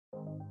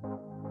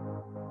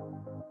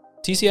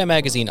TCI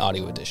Magazine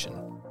Audio Edition.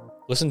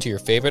 Listen to your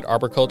favorite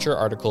arboriculture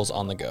articles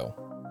on the go.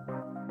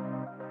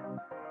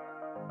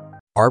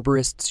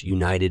 Arborists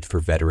United for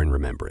Veteran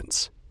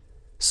Remembrance.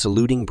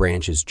 Saluting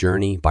Branches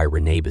Journey by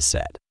Renee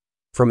Bessette.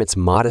 From its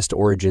modest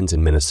origins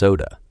in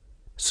Minnesota,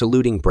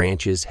 Saluting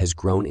Branches has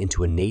grown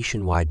into a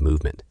nationwide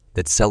movement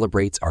that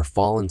celebrates our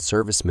fallen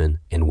servicemen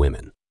and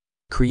women.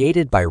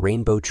 Created by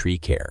Rainbow Tree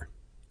Care,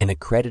 an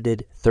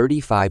accredited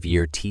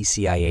 35-year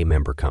TCIA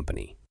member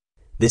company,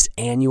 this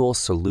annual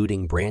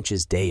Saluting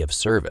Branches Day of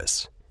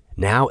Service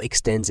now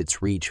extends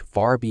its reach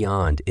far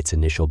beyond its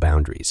initial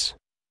boundaries.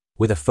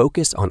 With a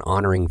focus on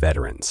honoring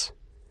veterans,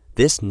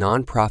 this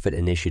nonprofit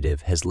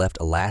initiative has left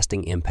a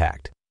lasting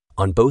impact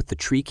on both the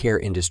tree care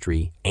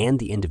industry and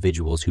the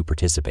individuals who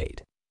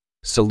participate.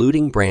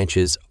 Saluting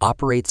Branches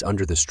operates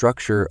under the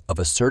structure of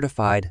a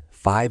certified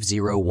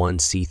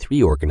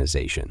 501c3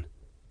 organization,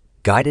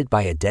 guided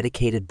by a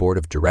dedicated board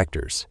of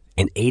directors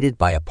and aided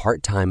by a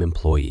part-time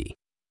employee.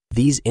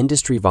 These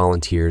industry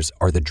volunteers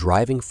are the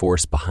driving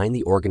force behind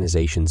the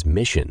organization's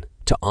mission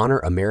to honor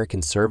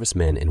American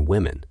servicemen and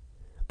women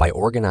by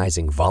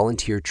organizing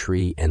volunteer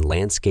tree and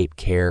landscape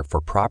care for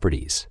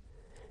properties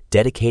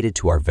dedicated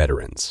to our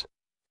veterans.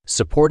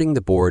 Supporting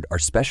the board are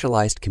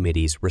specialized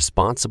committees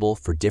responsible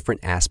for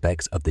different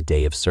aspects of the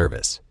day of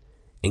service,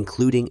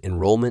 including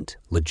enrollment,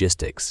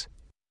 logistics,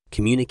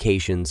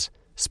 communications,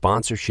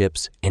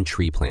 sponsorships, and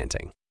tree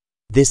planting.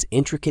 This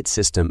intricate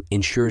system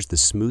ensures the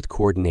smooth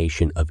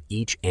coordination of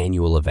each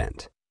annual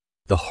event.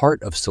 The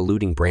heart of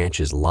Saluting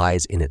Branches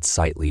lies in its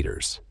site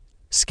leaders,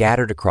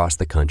 scattered across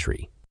the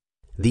country.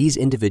 These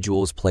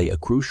individuals play a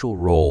crucial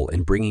role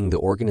in bringing the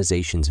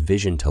organization's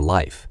vision to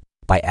life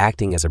by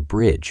acting as a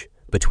bridge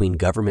between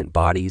government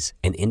bodies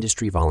and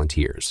industry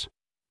volunteers.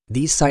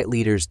 These site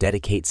leaders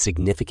dedicate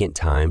significant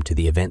time to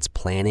the event's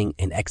planning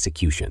and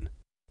execution,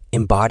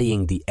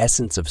 embodying the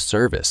essence of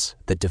service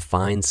that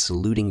defines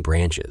Saluting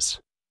Branches.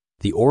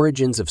 The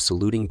origins of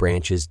Saluting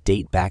Branches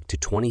date back to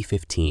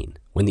 2015,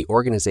 when the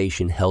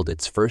organization held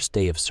its first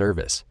day of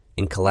service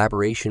in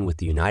collaboration with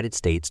the United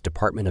States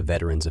Department of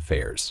Veterans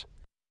Affairs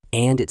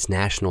and its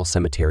National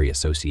Cemetery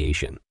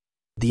Association.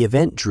 The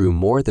event drew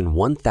more than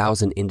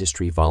 1,000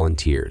 industry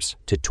volunteers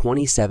to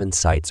 27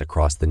 sites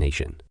across the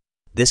nation.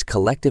 This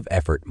collective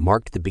effort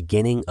marked the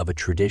beginning of a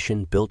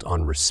tradition built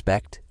on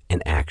respect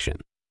and action.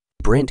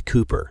 Brent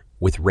Cooper,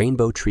 with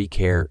Rainbow Tree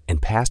Care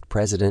and past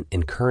president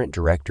and current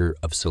director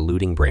of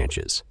Saluting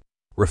Branches,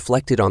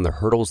 reflected on the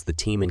hurdles the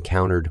team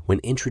encountered when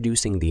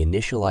introducing the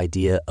initial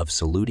idea of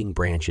Saluting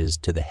Branches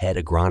to the head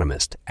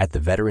agronomist at the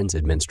Veterans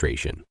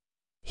Administration.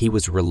 He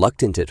was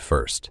reluctant at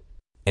first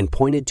and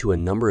pointed to a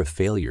number of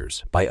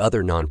failures by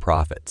other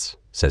nonprofits,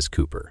 says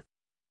Cooper.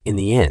 In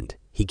the end,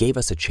 he gave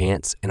us a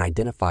chance and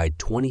identified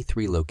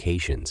 23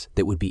 locations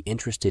that would be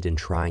interested in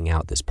trying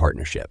out this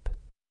partnership.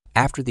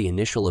 After the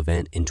initial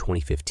event in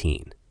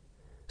 2015,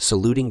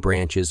 Saluting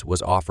Branches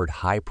was offered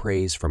high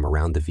praise from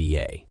around the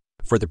VA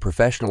for the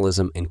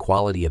professionalism and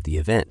quality of the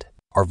event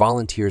our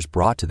volunteers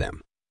brought to them.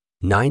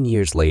 9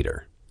 years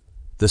later,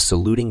 the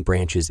Saluting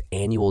Branches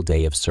Annual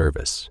Day of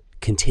Service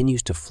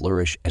continues to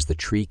flourish as the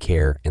tree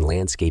care and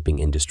landscaping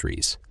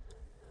industries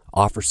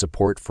offer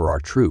support for our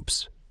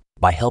troops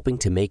by helping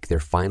to make their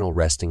final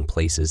resting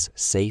places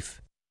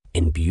safe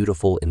and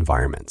beautiful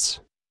environments.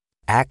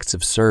 Acts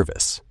of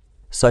service,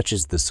 such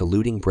as the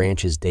Saluting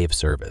Branches Day of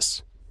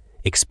Service,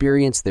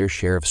 experience their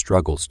share of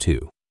struggles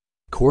too.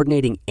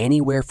 Coordinating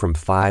anywhere from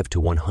 5 to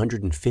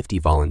 150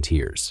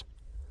 volunteers,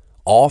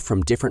 all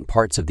from different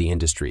parts of the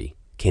industry,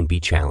 can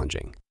be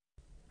challenging.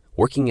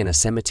 Working in a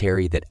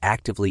cemetery that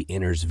actively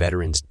enters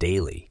veterans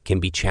daily can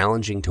be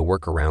challenging to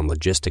work around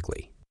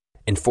logistically.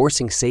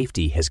 Enforcing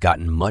safety has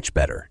gotten much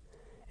better,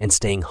 and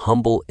staying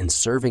humble and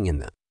serving in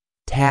the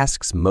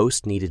tasks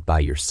most needed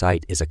by your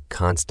site is a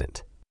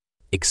constant,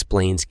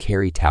 explains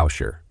Carrie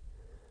Tauscher,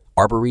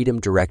 Arboretum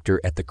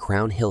Director at the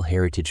Crown Hill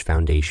Heritage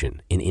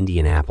Foundation in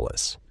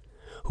Indianapolis,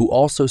 who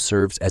also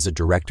serves as a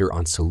director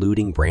on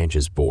Saluting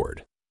Branches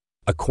Board.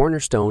 A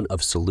cornerstone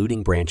of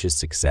Saluting Branches'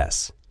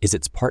 success is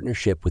its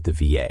partnership with the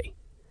VA,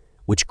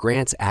 which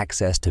grants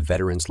access to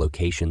veterans'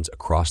 locations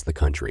across the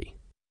country.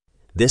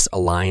 This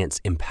alliance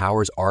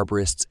empowers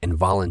arborists and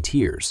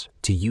volunteers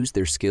to use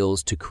their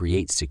skills to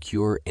create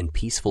secure and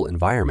peaceful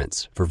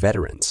environments for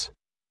veterans.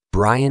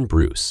 Brian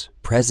Bruce,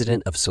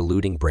 president of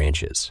Saluting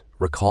Branches,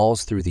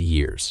 recalls through the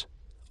years,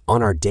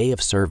 "On our day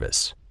of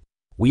service,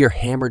 we are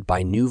hammered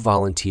by new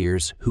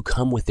volunteers who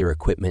come with their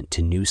equipment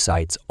to new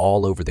sites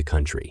all over the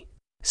country,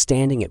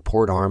 standing at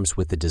Port Arms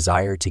with the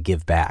desire to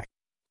give back.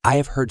 I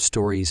have heard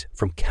stories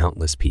from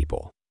countless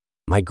people.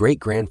 My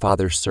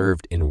great-grandfather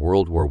served in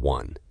World War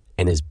I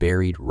and is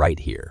buried right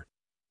here.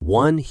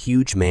 One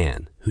huge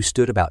man who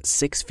stood about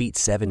 6 feet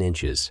 7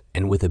 inches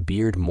and with a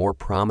beard more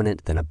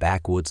prominent than a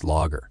backwoods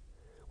logger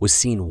was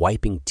seen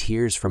wiping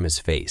tears from his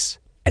face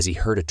as he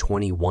heard a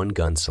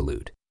 21-gun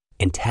salute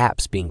and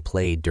taps being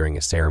played during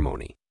a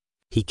ceremony.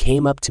 He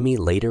came up to me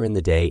later in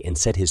the day and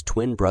said his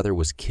twin brother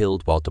was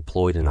killed while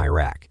deployed in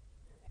Iraq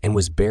and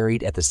was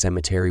buried at the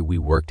cemetery we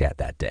worked at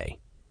that day,"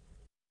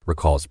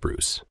 recalls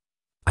Bruce.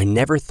 I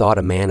never thought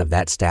a man of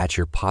that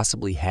stature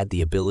possibly had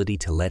the ability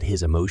to let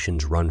his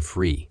emotions run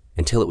free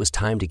until it was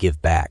time to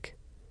give back.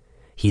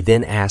 He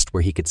then asked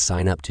where he could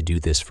sign up to do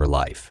this for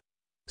life.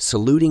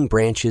 Saluting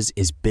Branches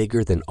is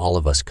bigger than all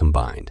of us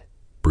combined,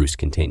 Bruce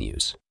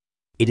continues.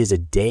 It is a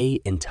day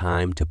and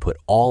time to put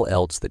all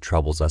else that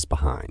troubles us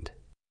behind.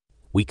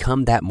 We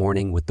come that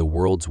morning with the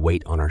world's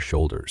weight on our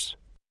shoulders,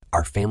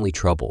 our family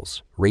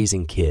troubles,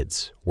 raising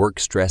kids, work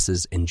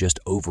stresses, and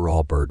just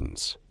overall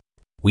burdens.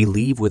 We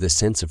leave with a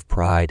sense of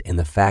pride in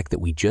the fact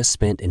that we just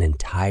spent an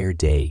entire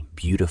day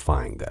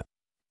beautifying the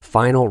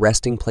final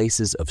resting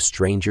places of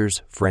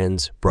strangers,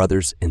 friends,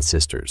 brothers and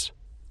sisters,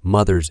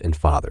 mothers and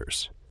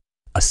fathers.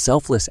 A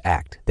selfless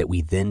act that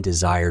we then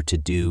desire to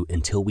do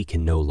until we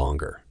can no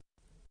longer.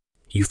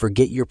 You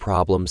forget your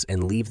problems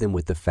and leave them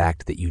with the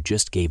fact that you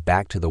just gave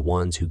back to the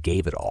ones who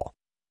gave it all.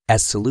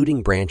 As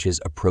Saluting Branches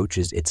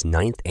approaches its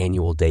 9th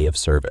annual day of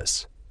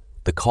service,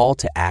 the call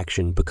to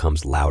action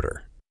becomes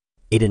louder.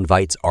 It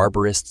invites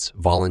arborists,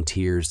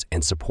 volunteers,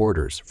 and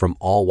supporters from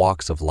all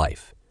walks of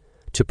life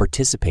to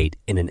participate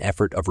in an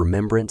effort of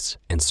remembrance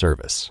and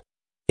service.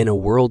 In a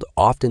world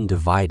often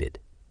divided,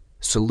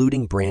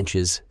 Saluting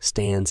Branches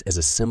stands as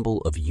a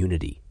symbol of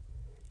unity,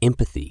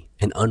 empathy,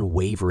 and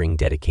unwavering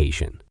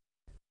dedication.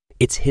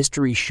 Its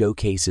history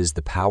showcases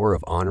the power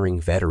of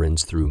honoring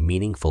veterans through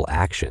meaningful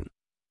action,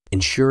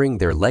 ensuring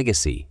their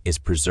legacy is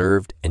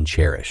preserved and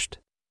cherished.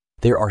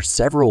 There are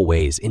several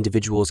ways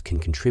individuals can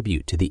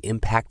contribute to the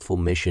impactful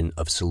mission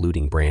of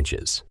Saluting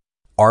Branches.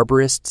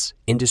 Arborists,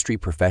 industry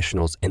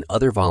professionals, and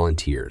other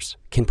volunteers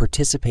can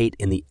participate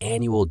in the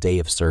annual Day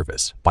of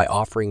Service by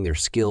offering their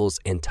skills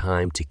and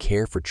time to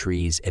care for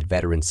trees at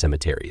veteran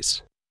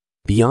cemeteries.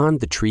 Beyond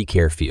the tree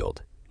care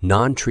field,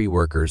 non-tree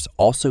workers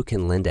also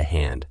can lend a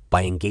hand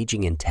by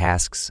engaging in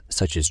tasks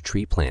such as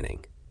tree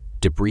planting,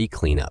 debris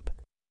cleanup,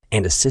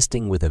 and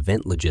assisting with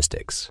event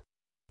logistics.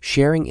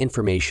 Sharing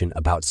information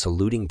about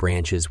Saluting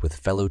Branches with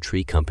fellow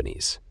tree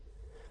companies,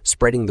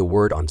 spreading the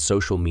word on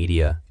social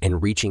media,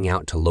 and reaching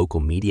out to local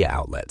media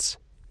outlets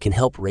can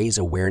help raise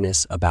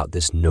awareness about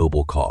this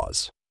noble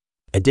cause.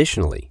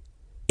 Additionally,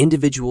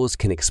 individuals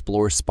can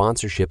explore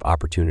sponsorship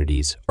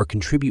opportunities or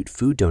contribute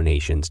food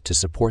donations to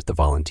support the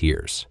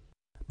volunteers.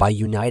 By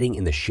uniting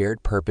in the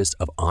shared purpose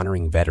of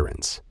honoring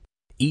veterans,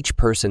 each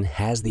person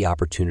has the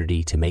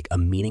opportunity to make a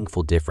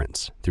meaningful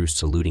difference through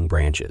Saluting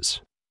Branches.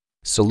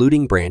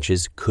 Saluting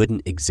Branches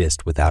couldn't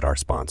exist without our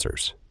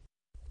sponsors.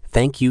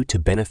 Thank you to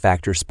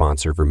benefactor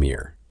sponsor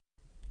Vermeer,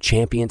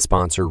 champion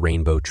sponsor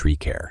Rainbow Tree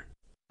Care,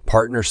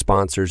 partner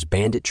sponsors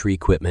Bandit Tree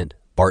Equipment,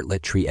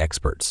 Bartlett Tree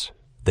Experts,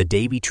 the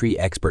Davy Tree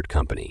Expert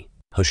Company,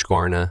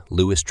 Husqvarna,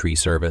 Lewis Tree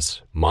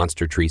Service,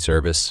 Monster Tree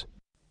Service,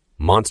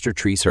 Monster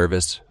Tree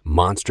Service,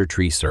 Monster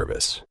Tree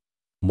Service,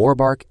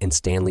 Moorbark and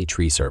Stanley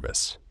Tree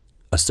Service,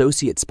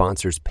 associate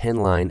sponsors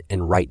Penline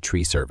and Wright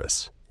Tree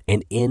Service,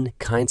 and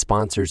in-kind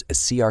sponsors as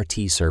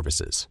CRT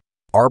Services,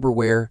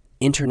 Arborware,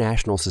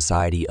 International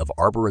Society of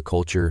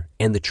Arboriculture,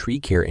 and the Tree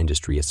Care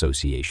Industry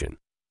Association.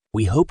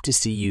 We hope to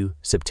see you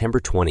September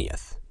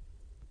 20th,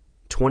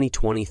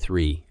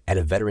 2023 at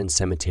a veteran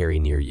cemetery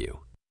near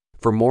you.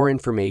 For more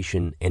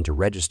information and to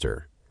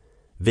register,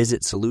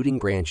 visit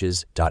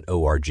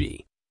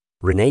salutingbranches.org.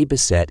 Renee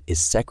Bissett is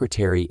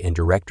Secretary and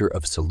Director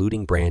of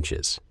Saluting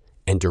Branches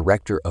and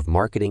Director of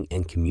Marketing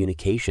and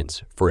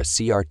Communications for a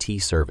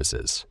CRT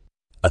Services,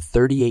 a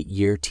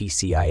 38-year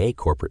TCIA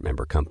corporate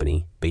member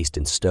company based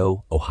in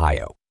Stowe,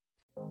 Ohio.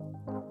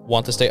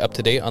 Want to stay up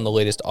to date on the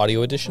latest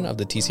audio edition of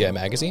the TCI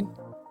Magazine?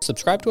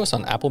 Subscribe to us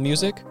on Apple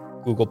Music,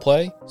 Google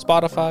Play,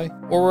 Spotify,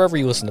 or wherever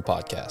you listen to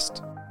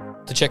podcasts.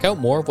 To check out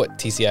more of what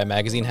TCI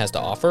Magazine has to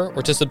offer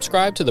or to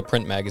subscribe to the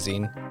print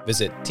magazine,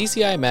 visit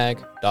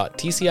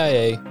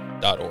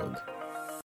tcimag.tcia.org.